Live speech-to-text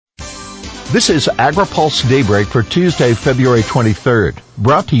This is AgriPulse Daybreak for Tuesday, February 23rd,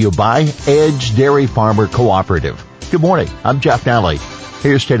 brought to you by Edge Dairy Farmer Cooperative. Good morning. I'm Jeff Nally.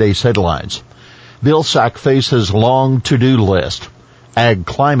 Here's today's headlines. Vilsack faces long to-do list. Ag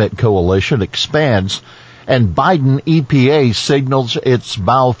Climate Coalition expands, and Biden EPA signals its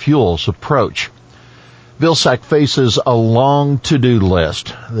biofuels approach. Vilsack faces a long to-do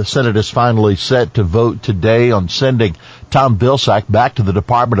list. The Senate is finally set to vote today on sending Tom Vilsack back to the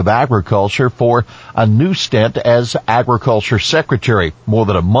Department of Agriculture for a new stint as Agriculture Secretary, more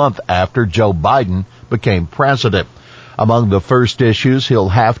than a month after Joe Biden became president. Among the first issues he'll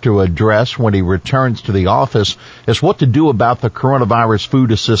have to address when he returns to the office is what to do about the coronavirus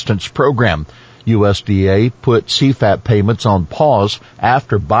food assistance program. USDA put CFAP payments on pause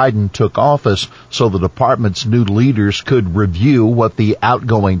after Biden took office so the department's new leaders could review what the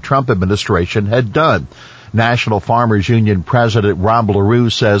outgoing Trump administration had done. National Farmers Union President Rob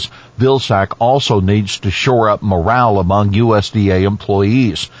LaRue says Vilsack also needs to shore up morale among USDA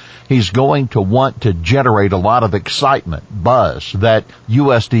employees. He's going to want to generate a lot of excitement, buzz, that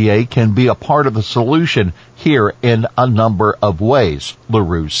USDA can be a part of the solution here in a number of ways,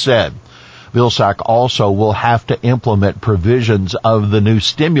 LaRue said. Vilsack also will have to implement provisions of the new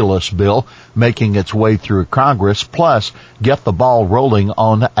stimulus bill making its way through Congress, plus get the ball rolling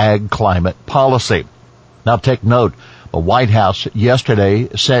on ag climate policy. Now take note, the White House yesterday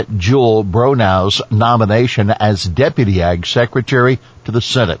sent Jewel Bronow's nomination as Deputy Ag Secretary to the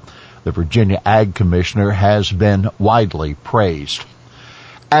Senate. The Virginia Ag Commissioner has been widely praised.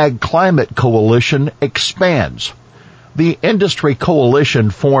 Ag Climate Coalition expands. The industry coalition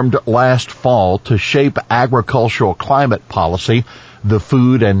formed last fall to shape agricultural climate policy, the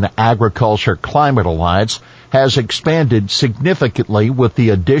Food and Agriculture Climate Alliance, has expanded significantly with the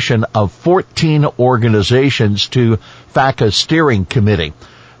addition of 14 organizations to FACA's steering committee.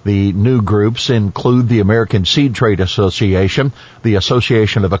 The new groups include the American Seed Trade Association, the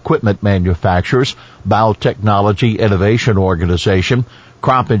Association of Equipment Manufacturers, Biotechnology Innovation Organization,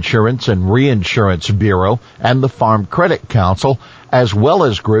 Crop Insurance and Reinsurance Bureau, and the Farm Credit Council, as well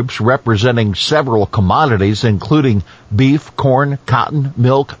as groups representing several commodities including beef, corn, cotton,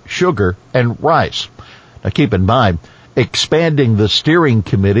 milk, sugar, and rice. Now keep in mind, expanding the steering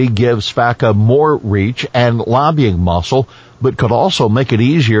committee gives FACA more reach and lobbying muscle, but could also make it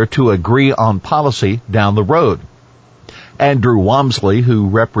easier to agree on policy down the road. Andrew Wamsley, who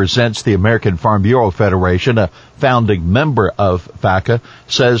represents the American Farm Bureau Federation, a founding member of FACA,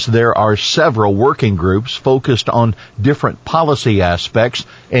 says there are several working groups focused on different policy aspects,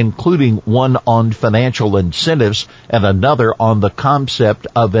 including one on financial incentives and another on the concept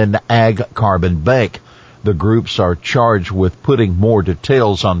of an ag carbon bank. The groups are charged with putting more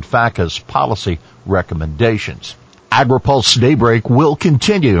details on FACA's policy recommendations. AgriPulse Daybreak will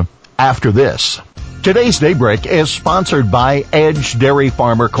continue after this. Today's Daybreak is sponsored by Edge Dairy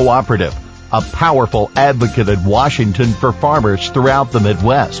Farmer Cooperative, a powerful advocate in Washington for farmers throughout the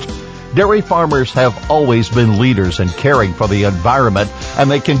Midwest. Dairy farmers have always been leaders in caring for the environment,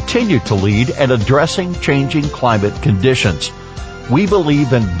 and they continue to lead in addressing changing climate conditions. We believe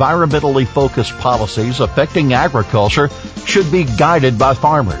environmentally focused policies affecting agriculture should be guided by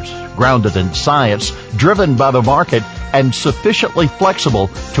farmers, grounded in science, driven by the market, and sufficiently flexible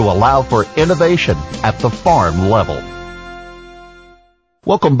to allow for innovation at the farm level.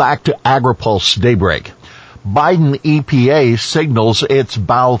 Welcome back to AgriPulse Daybreak. Biden EPA signals its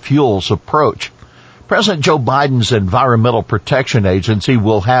biofuels approach. President Joe Biden's Environmental Protection Agency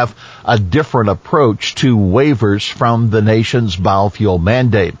will have a different approach to waivers from the nation's biofuel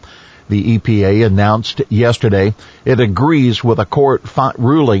mandate. The EPA announced yesterday it agrees with a court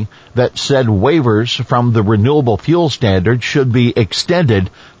ruling that said waivers from the renewable fuel standard should be extended,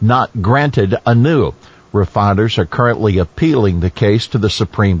 not granted anew. Refiners are currently appealing the case to the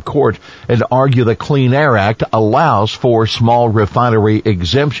Supreme Court and argue the Clean Air Act allows for small refinery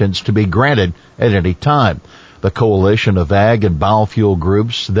exemptions to be granted at any time. The coalition of ag and biofuel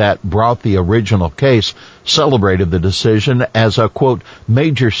groups that brought the original case celebrated the decision as a, quote,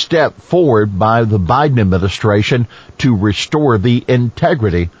 major step forward by the Biden administration to restore the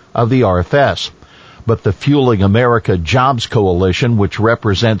integrity of the RFS. But the Fueling America Jobs Coalition, which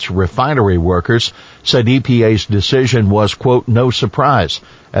represents refinery workers, said EPA's decision was, quote, no surprise.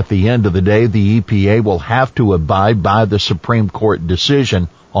 At the end of the day, the EPA will have to abide by the Supreme Court decision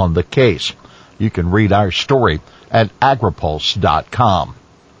on the case. You can read our story at agripulse.com.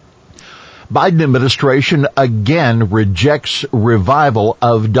 Biden administration again rejects revival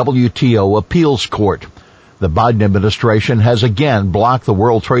of WTO appeals court. The Biden administration has again blocked the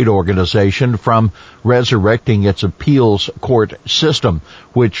World Trade Organization from resurrecting its appeals court system,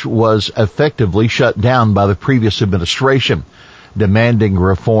 which was effectively shut down by the previous administration. Demanding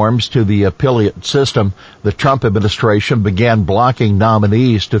reforms to the appellate system, the Trump administration began blocking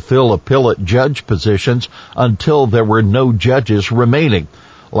nominees to fill appellate judge positions until there were no judges remaining.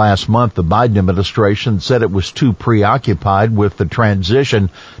 Last month, the Biden administration said it was too preoccupied with the transition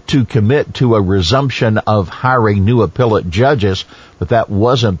to commit to a resumption of hiring new appellate judges, but that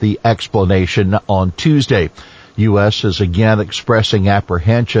wasn't the explanation on Tuesday. U.S. is again expressing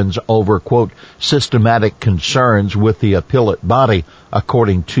apprehensions over, quote, systematic concerns with the appellate body,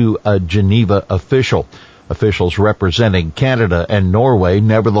 according to a Geneva official. Officials representing Canada and Norway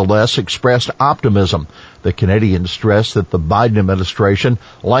nevertheless expressed optimism. The Canadians stressed that the Biden administration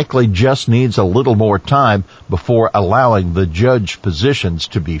likely just needs a little more time before allowing the judge positions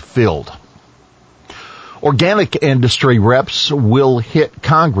to be filled. Organic industry reps will hit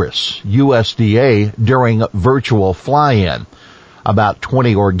Congress, USDA, during virtual fly-in. About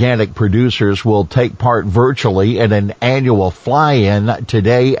 20 organic producers will take part virtually in an annual fly-in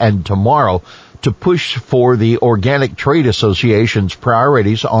today and tomorrow to push for the Organic Trade Association's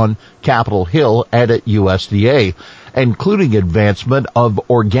priorities on Capitol Hill and at USDA, including advancement of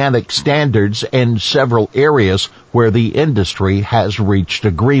organic standards in several areas where the industry has reached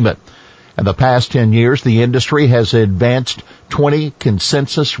agreement. In the past 10 years, the industry has advanced 20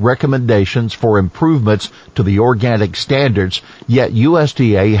 consensus recommendations for improvements to the organic standards, yet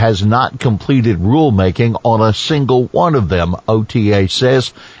USDA has not completed rulemaking on a single one of them, OTA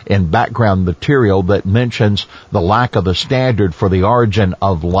says in background material that mentions the lack of a standard for the origin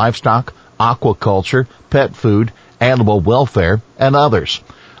of livestock, aquaculture, pet food, animal welfare, and others.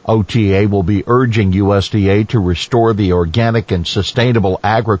 OTA will be urging USDA to restore the Organic and Sustainable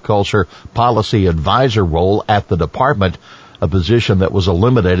Agriculture Policy Advisor role at the department, a position that was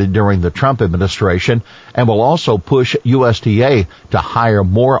eliminated during the Trump administration, and will also push USDA to hire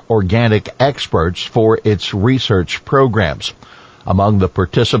more organic experts for its research programs. Among the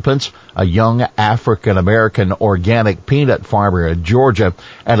participants, a young African-American organic peanut farmer in Georgia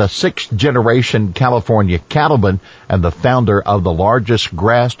and a sixth-generation California cattleman and the founder of the largest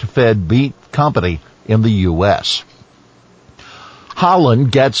grass-fed beef company in the U.S.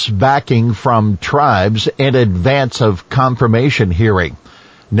 Holland gets backing from tribes in advance of confirmation hearing.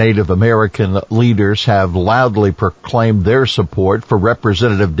 Native American leaders have loudly proclaimed their support for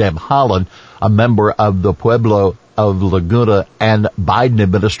Representative Deb Haaland, a member of the Pueblo of Laguna and Biden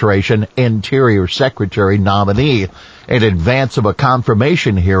administration Interior Secretary nominee, in advance of a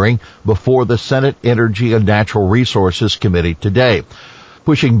confirmation hearing before the Senate Energy and Natural Resources Committee today.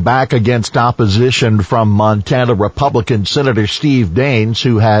 Pushing back against opposition from Montana Republican Senator Steve Daines,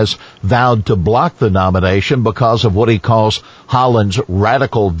 who has vowed to block the nomination because of what he calls Haaland's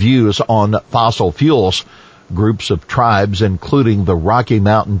radical views on fossil fuels. Groups of tribes, including the Rocky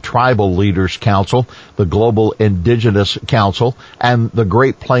Mountain Tribal Leaders Council, the Global Indigenous Council, and the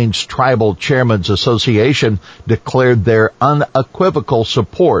Great Plains Tribal Chairmen's Association, declared their unequivocal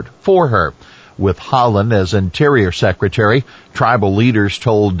support for her. With Haaland as Interior Secretary, tribal leaders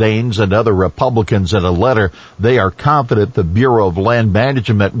told Daines and other Republicans in a letter they are confident the Bureau of Land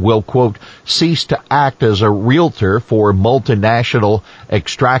Management will, quote, cease to act as a realtor for multinational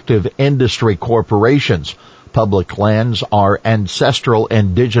extractive industry corporations. Public lands are ancestral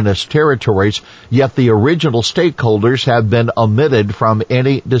indigenous territories, yet the original stakeholders have been omitted from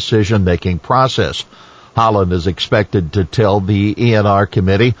any decision-making process. Haaland is expected to tell the ENR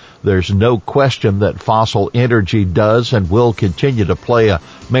committee there's no question that fossil energy does and will continue to play a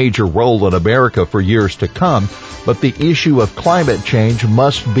major role in America for years to come, but the issue of climate change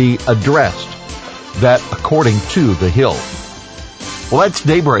must be addressed. That according to The Hill. Well, that's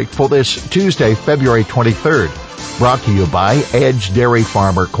Daybreak for this Tuesday, February 23rd, brought to you by Edge Dairy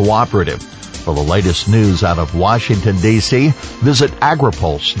Farmer Cooperative. For the latest news out of Washington, D.C., visit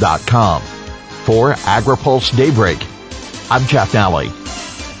agripulse.com. For AgriPulse Daybreak, I'm Jeff Nally.